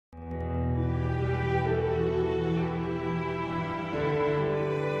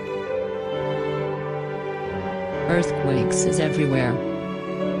Earthquakes is everywhere.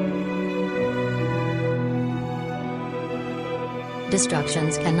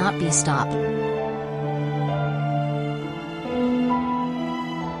 Destructions cannot be stopped.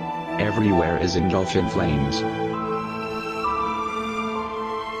 Everywhere is engulfed in flames.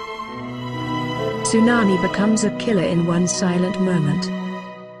 Tsunami becomes a killer in one silent moment.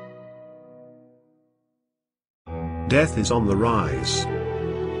 Death is on the rise.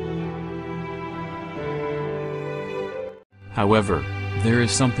 However, there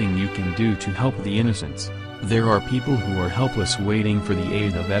is something you can do to help the innocents. There are people who are helpless waiting for the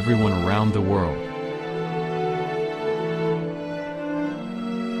aid of everyone around the world.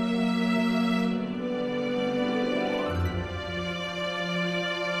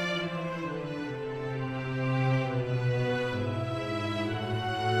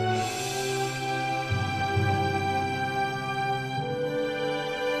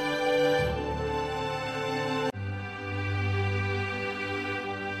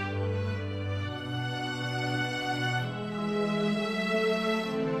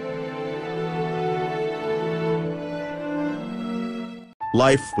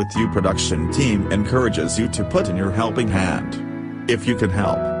 Life with You production team encourages you to put in your helping hand. If you can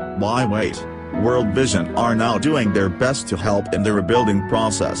help, why wait? World Vision are now doing their best to help in the rebuilding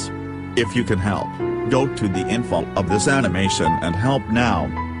process. If you can help, go to the info of this animation and help now.